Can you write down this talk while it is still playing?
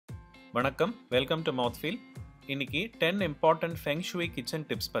வணக்கம், welcome to MouthFeel. இன்னைக்கு 10 important Feng ஷுய் kitchen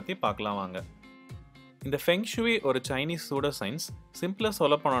tips பற்றி பார்க்கலாம் வாங்க. இந்த ஃபெங் ஷுய் ஒரு சைனீஸ் சூடோ சயின்ஸ். சிம்பிளாக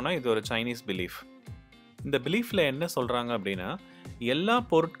சொல்ல போனோம்னா இது ஒரு சைனீஸ் பிலீஃப். இந்த பிலீஃபில் என்ன சொல்கிறாங்க அப்படின்னா, எல்லா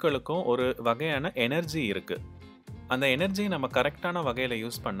பொருட்களுக்கும் ஒரு வகையான எனர்ஜி இருக்குது. அந்த எனர்ஜி நம்ம கரெக்டான வகையில்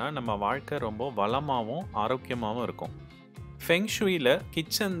யூஸ் பண்ணால் நம்ம வாழ்க்கை ரொம்ப வளமாகவும் ஆரோக்கியமாகவும் இருக்கும். ஃபெங் ஷுயில்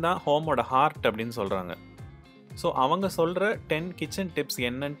கிச்சன் தான் ஹோமோட ஹார்ட் அப்படின்னு சொல்கிறாங்க. ஸோ அவங்க சொல்கிற 10 கிச்சன் டிப்ஸ்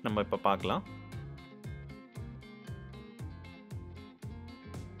என்னன்னு நம்ம இப்போ பார்க்கலாம்.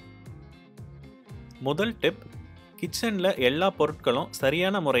 முதல் டிப், கிச்சனில் எல்லா பொருட்களும்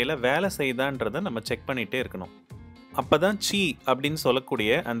சரியான முறையில் வேலை செய்தான்றதை நம்ம செக் பண்ணிகிட்டே இருக்கணும். அப்போ தான் சீ அப்படின்னு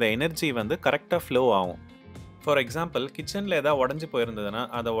சொல்லக்கூடிய அந்த எனர்ஜி கரெக்டாக ஃப்ளோ ஆகும். ஃபார் எக்ஸாம்பிள், கிச்சனில் ஏதாவது உடஞ்சி போயிருந்ததுன்னா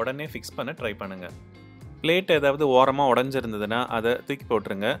அதை உடனே ஃபிக்ஸ் பண்ண ட்ரை பண்ணுங்கள். பிளேட் ஏதாவது ஓரமாக உடஞ்சிருந்ததுன்னா அதை தூக்கி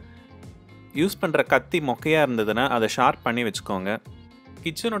போட்டுருங்க. யூஸ் பண்ணுற கத்தி மொக்கையாக இருந்ததுன்னா அதை ஷார்ப் பண்ணி வச்சுக்கோங்க.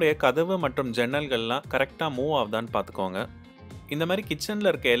 கிச்சனுடைய கதவு மற்றும் ஜன்னல்கள்லாம் கரெக்டாக மூவ் ஆகுதான்னு பார்த்துக்கோங்க. இந்த மாதிரி கிச்சனில்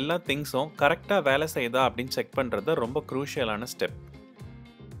இருக்க எல்லா திங்ஸும் கரெக்டாக வேலை செய்யுதா அப்படின்னு செக் பண்ணுறது ரொம்ப க்ரூஷியலான ஸ்டெப்.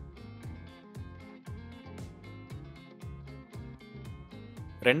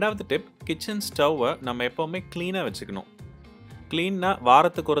 ரெண்டாவது டிப், கிச்சன் ஸ்டவ்வை நம்ம எப்போவுமே க்ளீனாக வச்சுக்கணும். க்ளீனாக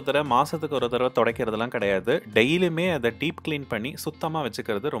வாரத்துக்கு ஒரு தடவை, மாதத்துக்கு ஒரு தடவை துடைக்கிறதுலாம் கிடையாது. டெய்லியுமே அதை டீப் க்ளீன் பண்ணி சுத்தமாக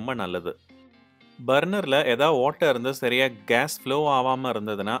வச்சுக்கிறது ரொம்ப நல்லது. பர்னரில் ஏதாவது ஓட்டை இருந்து சரியாக கேஸ் ஃப்ளோ ஆகாமல்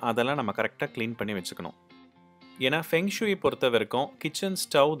இருந்ததுன்னா அதெல்லாம் நம்ம கரெக்டாக க்ளீன் பண்ணி வச்சுக்கணும். ஏன்னா ஃபெங் ஷுயை பொறுத்த வரைக்கும் கிச்சன்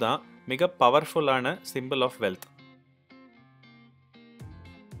ஸ்டவ் தான் மிக பவர்ஃபுல்லான சிம்பிள் ஆஃப் வெல்த்.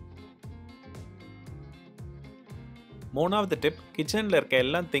 மூணாவது டிப், கிச்சனில் இருக்க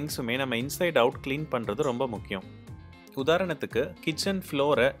எல்லா திங்ஸுமே நம்ம இன்சைட் அவுட் க்ளீன் பண்ணுறது ரொம்ப முக்கியம். உதாரணத்துக்கு, கிச்சன்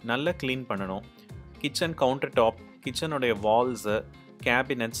ஃப்ளோரை நல்லா க்ளீன் பண்ணணும். Kitchen counter top, கிச்சனுடைய valves,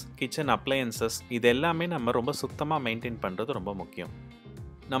 cabinets, kitchen appliances இது எல்லாமே நம்ம ரொம்ப சுத்தமாக மெயின்டைன் பண்ணுறது ரொம்ப முக்கியம்.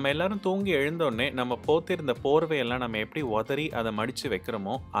 நம்ம எல்லோரும் தூங்கி எழுந்தோடனே நம்ம போத்திருந்த போர்வையெல்லாம் நம்ம எப்படி உதறி அதை மடித்து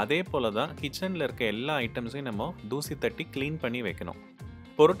வைக்கிறோமோ அதே போல் தான் கிச்சனில் இருக்க எல்லா ஐட்டம்ஸையும் நம்ம தூசி தட்டி க்ளீன் பண்ணி வைக்கணும்.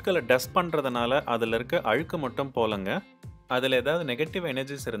 பொருட்களை டஸ்ட் பண்ணுறதுனால அதில் இருக்க அழுக்கு மட்டும் போலங்க, அதில் ஏதாவது நெகட்டிவ்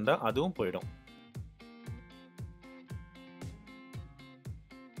எனர்ஜிஸ் இருந்தால் அதுவும் போயிடும்.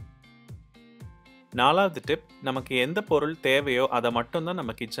 நாலாவது டிப், நமக்கு எந்த பொருள் தேவையோ அதை மட்டும்தான்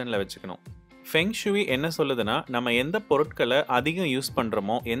நம்ம கிச்சனில் வச்சுக்கணும். ஃபெங் ஷுய் என்ன சொல்லுதுன்னா, நம்ம எந்த பொருட்களை அதிகம் யூஸ்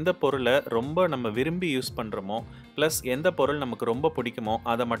பண்ணுறோமோ, எந்த பொருளை ரொம்ப நம்ம விரும்பி யூஸ் பண்ணுறோமோ, ப்ளஸ் எந்த பொருள் நமக்கு ரொம்ப பிடிக்குமோ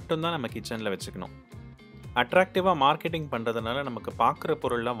அதை மட்டும்தான் நம்ம கிச்சனில் வச்சுக்கணும். அட்ராக்டிவாக மார்க்கெட்டிங் பண்ணுறதுனால நமக்கு பார்க்குற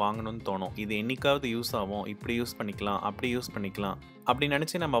பொருள்லாம் வாங்கணும்னு தோணும். இது என்னைக்காவது யூஸ் ஆகும், இப்படி யூஸ் பண்ணிக்கலாம், அப்படி யூஸ் பண்ணிக்கலாம் அப்படி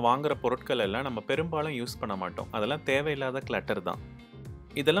நினச்சி நம்ம வாங்குகிற பொருட்கள் எல்லாம் நம்ம பெரும்பாலும் யூஸ் பண்ண மாட்டோம். அதெல்லாம் தேவையில்லாத கிளட்டர் தான்.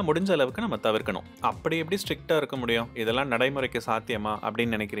 இதெல்லாம் முடிஞ்ச அளவுக்கு நம்ம தவிர்க்கணும். அப்படி எப்படி ஸ்ட்ரிக்டாக இருக்க முடியும்? இதெல்லாம் நடைமுறைக்கு சாத்தியமா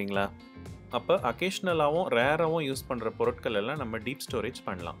அப்படின்னு நினைக்கிறீங்களா? அப்போ அக்கேஷ்னலாகவும் ரேராகவும் யூஸ் பண்ணுற பொருட்கள் எல்லாம் நம்ம டீப் ஸ்டோரேஜ்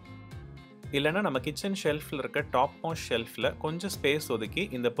பண்ணலாம். இல்லைனா நம்ம கிச்சன் ஷெல்ஃபில் இருக்க டாப் மோஸ்ட் ஷெல்ஃபில் கொஞ்சம் ஸ்பேஸ் ஒதுக்கி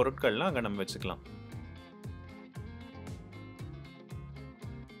இந்த பொருட்கள்லாம் அங்கே நம்ம வச்சுக்கலாம்.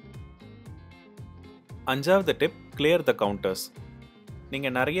 அஞ்சாவது டிப், கிளியர் த கவுண்டர்ஸ்.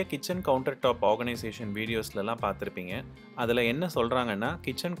 நீங்கள் நிறைய கிச்சன் கவுண்டர் டாப் ஆர்கனைசேஷன் வீடியோஸ்லாம் பார்த்துருப்பீங்க. அதில் என்ன சொல்கிறாங்கன்னா,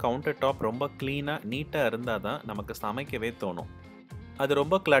 கிச்சன் கவுண்டர் டாப் ரொம்ப க்ளீனாக நீட்டாக இருந்தால் தான் நமக்கு சமைக்கவே தோணும். அது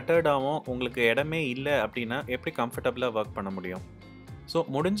ரொம்ப கிளட்டர்டாகவும் உங்களுக்கு இடமே இல்லை அப்படின்னா எப்படி கம்ஃபர்டபுளாக ஒர்க் பண்ண முடியும்? ஸோ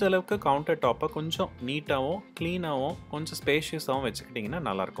முடிஞ்ச அளவுக்கு கவுண்டர் டாப்பை கொஞ்சம் நீட்டாகவும் க்ளீனாகவும் கொஞ்சம் ஸ்பேஷியஸாகவும் வச்சுக்கிட்டிங்கன்னா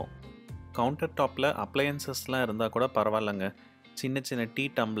நல்லாயிருக்கும். கவுண்டர் டாப்பில் அப்ளையன்சஸ்லாம் இருந்தால் கூட பரவாயில்லைங்க. சின்ன சின்ன டீ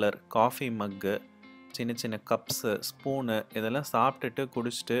டம்ளர், காஃபி மக்கு, சின்ன சின்ன கப்ஸு, ஸ்பூனு இதெல்லாம் சாப்பிட்டுட்டு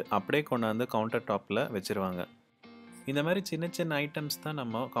குடிச்சிட்டு அப்படியே கொண்டாந்து கவுண்டர் டாப்பில் வச்சுருவாங்க. இந்த மாதிரி சின்ன சின்ன ஐட்டம்ஸ் தான்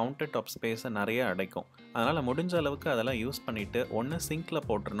நம்ம கவுண்டர் டாப் ஸ்பேஸை நிறைய அடைக்கும். அதனால் முடிஞ்ச அளவுக்கு அதெல்லாம் யூஸ் பண்ணிவிட்டு ஒன்று சிங்கில்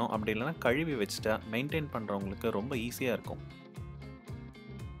போட்டுருணும், அப்படி இல்லைனா கழுவி வச்சுட்டா மெயின்டைன் பண்ணுறவங்களுக்கு ரொம்ப ஈஸியாக இருக்கும்.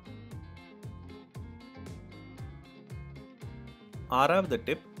 ஆறாவது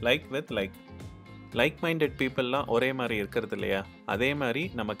tip, like with like. Like minded பீப்புளெலாம் ஒரே மாதிரி இருக்கிறது இல்லையா? அதே மாதிரி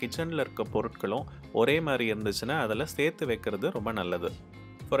நம்ம கிச்சனில் இருக்க பொருட்களும் ஒரே மாதிரி இருந்துச்சுன்னா அதில் சேர்த்து வைக்கிறது ரொம்ப நல்லது.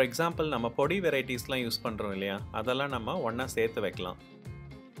 ஃபார் எக்ஸாம்பிள், நம்ம பொடி வெரைட்டிஸ்லாம் யூஸ் பண்ணுறோம் இல்லையா? அதெல்லாம் நம்ம ஒன்றா சேர்த்து வைக்கலாம்.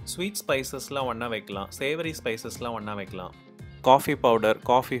 ஸ்வீட் ஸ்பைசஸ்லாம் ஒன்றா வைக்கலாம், சேவரி ஸ்பைசஸ்லாம் ஒன்றா வைக்கலாம். Coffee powder,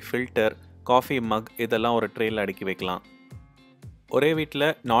 coffee filter, coffee mug இதெல்லாம் ஒரு ட்ரேயில் அடுக்கி வைக்கலாம். ஒரே வீட்டில்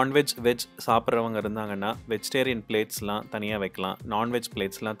நான்வெஜ், வெஜ் சாப்பிட்றவங்க இருந்தாங்கன்னா வெஜிடேரியன் பிளேட்ஸ்லாம் தனியாக வைக்கலாம், நான்வெஜ்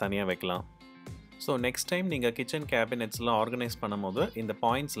பிளேட்ஸ்லாம் தனியாக வைக்கலாம். ஸோ நெக்ஸ்ட் டைம் நீங்கள் கிச்சன் கேபினெட்ஸ்லாம் ஆர்கனைஸ் பண்ணும்போது இந்த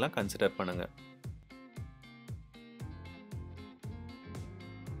பாயிண்ட்ஸ்லாம் கன்சிடர் பண்ணுங்கள்.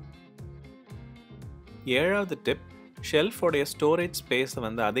 ஏழாவது டிப், ஷெல்ஃபோடைய ஸ்டோரேஜ் ஸ்பேஸை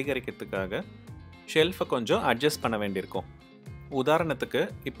அதிகரிக்கிறதுக்காக ஷெல்ஃபை கொஞ்சம் அட்ஜஸ்ட் பண்ண வேண்டியிருக்கும். உதாரணத்துக்கு,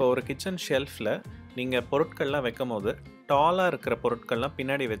 இப்போ ஒரு கிச்சன் ஷெல்ஃபில் நீங்கள் பொருட்கள்லாம் வைக்கும் போது டாலாக இருக்கிற பொருட்கள்லாம்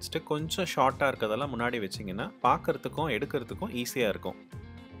பின்னாடி வச்சுட்டு கொஞ்சம் ஷார்ட்டாக இருக்கிறதெல்லாம் முன்னாடி வச்சிங்கன்னா பார்க்குறதுக்கும் எடுக்கிறதுக்கும் ஈஸியாக இருக்கும்.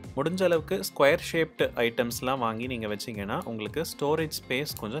 முடிஞ்ச அளவுக்கு ஸ்கொயர் ஷேப்டு ஐட்டம்ஸ்லாம் வாங்கி நீங்கள் வச்சிங்கன்னா உங்களுக்கு ஸ்டோரேஜ்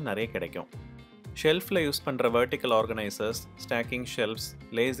ஸ்பேஸ் கொஞ்சம் நிறைய கிடைக்கும். ஷெல்ஃபில் யூஸ் பண்ணுற vertical organisers, stacking shelves,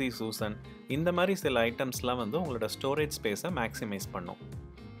 lazy Susan இந்த மாதிரி சில ஐட்டம்ஸ்லாம் வந்து உங்களோட ஸ்டோரேஜ் ஸ்பேஸை மேக்ஸிமைஸ் பண்ணும்.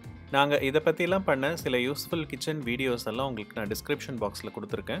 நாங்கள் இதை பற்றிலாம் பண்ண சில யூஸ்ஃபுல் கிச்சன் வீடியோஸ் எல்லாம் உங்களுக்கு நான் டிஸ்கிரிப்ஷன் பாக்ஸில்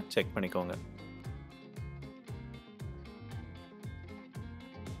கொடுத்துருக்கேன், செக் பண்ணிக்கோங்க.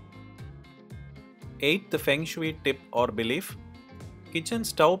 8th Feng ஷுய் tip R belief, kitchen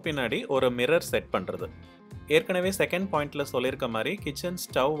stove பின்னாடி ஒரு மிரர் செட் பண்ணுறது. ஏற்கனவே செகண்ட் பாயிண்டில் சொல்லியிருக்க மாதிரி கிச்சன்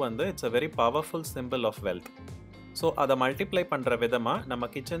ஸ்டவ் வந்து it's a very powerful symbol of wealth. So அதை மல்டிப்ளை பண்ணுற விதமாக நம்ம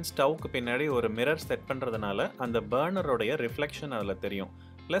கிச்சன் ஸ்டவ்க்கு பின்னாடி ஒரு மிரர் செட் பண்ணுறதுனால அந்த பர்னரோடைய ரிஃப்ளெக்ஷன் அதில் தெரியும்.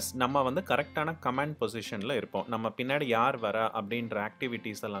 ப்ளஸ் நம்ம வந்து கரெக்டான கமாண்ட் பொசிஷனில் இருப்போம். நம்ம பின்னாடி யார் வரா அப்படின்ற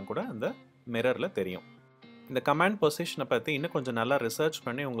ஆக்டிவிட்டீஸ் எல்லாம் கூட அந்த மிரரில் தெரியும். இந்த கமாண்ட் பொசிஷனை பற்றி இன்னும் கொஞ்சம் நல்லா ரிசர்ச்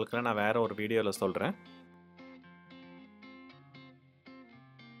பண்ணி உங்களுக்கு நான் வேறு ஒரு வீடியோவில் சொல்கிறேன்.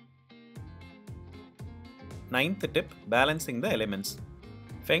 நைன்த் டிப், பேலன்சிங் த எலிமெண்ட்ஸ்.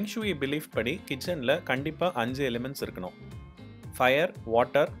 ஃபெங் ஷுய் பிலீஃப் படி கிச்சனில் கண்டிப்பாக 5 எலிமெண்ட்ஸ் இருக்கணும். Fire,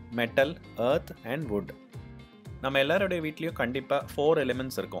 water, metal, earth and would. நம்ம எல்லாருடைய வீட்லேயும் கண்டிப்பாக 4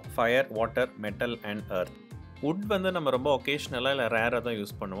 எலிமெண்ட்ஸ் இருக்கும். Fire, water, metal and earth. Would வந்து நம்ம ரொம்ப ஒகேஷ்னலாக இல்லை ரேராக தான்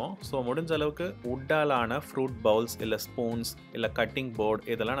யூஸ் பண்ணுவோம். ஸோ முடிஞ்ச அளவுக்கு வுட்டாலான ஃப்ரூட் பவுல்ஸ் இல்லை ஸ்பூன்ஸ் இல்லை கட்டிங் போர்டு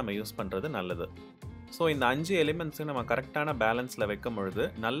இதெல்லாம் நம்ம யூஸ் பண்ணுறது நல்லது. ஸோ இந்த 5 எலிமெண்ட்ஸையும் நம்ம கரெக்டான பேலன்ஸில் வைக்கும் பொழுது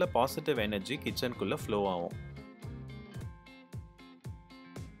நல்ல பாசிட்டிவ் எனர்ஜி கிச்சனுக்குள்ளே ஃப்ளோ ஆகும்.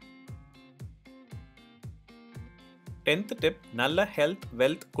 10th டிப், நல்ல ஹெல்த்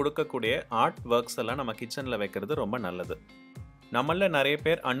வெல்த் கொடுக்கக்கூடிய ஆர்ட் ஒர்க்ஸ் எல்லாம் நம்ம கிச்சனில் வைக்கிறது ரொம்ப நல்லது. நம்மளில் நிறைய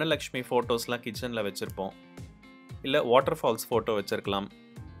பேர் அன்னலக்ஷ்மி ஃபோட்டோஸ்லாம் கிச்சனில் வச்சுருப்போம், இல்லை வாட்டர் ஃபால்ஸ் ஃபோட்டோ வச்சுருக்கலாம்.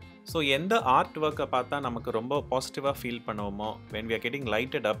 ஸோ எந்த ஆர்ட் ஒர்க்கை பார்த்தா நமக்கு ரொம்ப பாசிட்டிவாக ஃபீல் பண்ணுவோமோ, when we are getting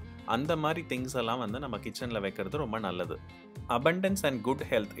lighted up, அந்த மாதிரி திங்ஸ் எல்லாம் வந்து நம்ம கிச்சனில் வைக்கிறது ரொம்ப நல்லது. அபண்டன்ஸ் அண்ட் குட்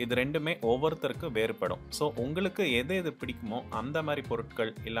ஹெல்த் இது ரெண்டுமே ஒவ்வொருத்தருக்கு வேறுபடும். ஸோ உங்களுக்கு எது பிடிக்குமோ அந்த மாதிரி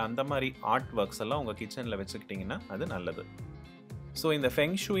பொருட்கள் இல்லை அந்த மாதிரி ஆர்ட் ஒர்க்ஸ் எல்லாம் உங்கள் கிச்சனில் வச்சுக்கிட்டிங்கன்னா அது நல்லது. ஸோ இந்த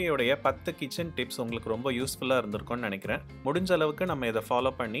ஃபெங் ஷுயோடைய 10 கிச்சன் டிப்ஸ் உங்களுக்கு ரொம்ப யூஸ்ஃபுல்லாக இருந்திருக்கும்னு நினைக்கிறேன். முடிஞ்ச அளவுக்கு நம்ம இதை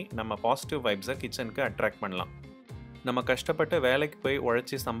ஃபாலோ பண்ணி நம்ம பாசிட்டிவ் வைப்ஸை கிச்சனுக்கு அட்ராக்ட் பண்ணலாம். நம்ம கஷ்டப்பட்டு வேலைக்கு போய்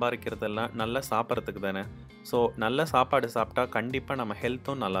உழைச்சி சம்பாதிக்கிறதெல்லாம் நல்லா சாப்பிட்றதுக்கு தானே. ஸோ நல்ல சாப்பாடு சாப்பிட்டா கண்டிப்பாக நம்ம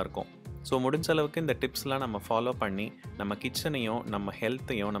ஹெல்த்தும் நல்லாயிருக்கும். ஸோ முடிஞ்ச அளவுக்கு இந்த டிப்ஸ்லாம் நம்ம ஃபாலோ பண்ணி நம்ம கிச்சனையும் நம்ம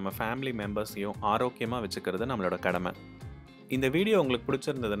ஹெல்த்தையும் நம்ம ஃபேமிலி மெம்பர்ஸையும் ஆரோக்கியமாக வச்சுக்கிறது நம்மளோட கடமை. இந்த வீடியோ உங்களுக்கு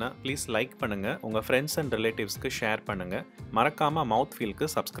பிடிச்சிருந்ததுன்னா ப்ளீஸ் லைக் பண்ணுங்கள், உங்கள் ஃப்ரெண்ட்ஸ் அண்ட் ரிலேட்டிவ்ஸ்க்கு ஷேர் பண்ணுங்கள், மறக்காமல் MouthFeelக்கு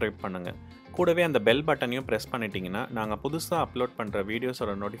சப்ஸ்கிரைப் பண்ணுங்கள். கூடவே அந்த பெல் பட்டனையும் ப்ரெஸ் பண்ணிட்டீங்கன்னா நாங்கள் புதுசாக அப்லோட் பண்ணுற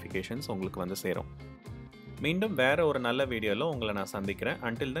வீடியோஸோட நோட்டிஃபிகேஷன்ஸ் உங்களுக்கு வந்து சேரும். மீண்டும் வேறு ஒரு நல்ல வீடியோவில் உங்களை நான் சந்திக்கிறேன்.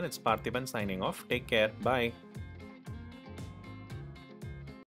 Until then, it's Parthiban signing off. Take care. Bye.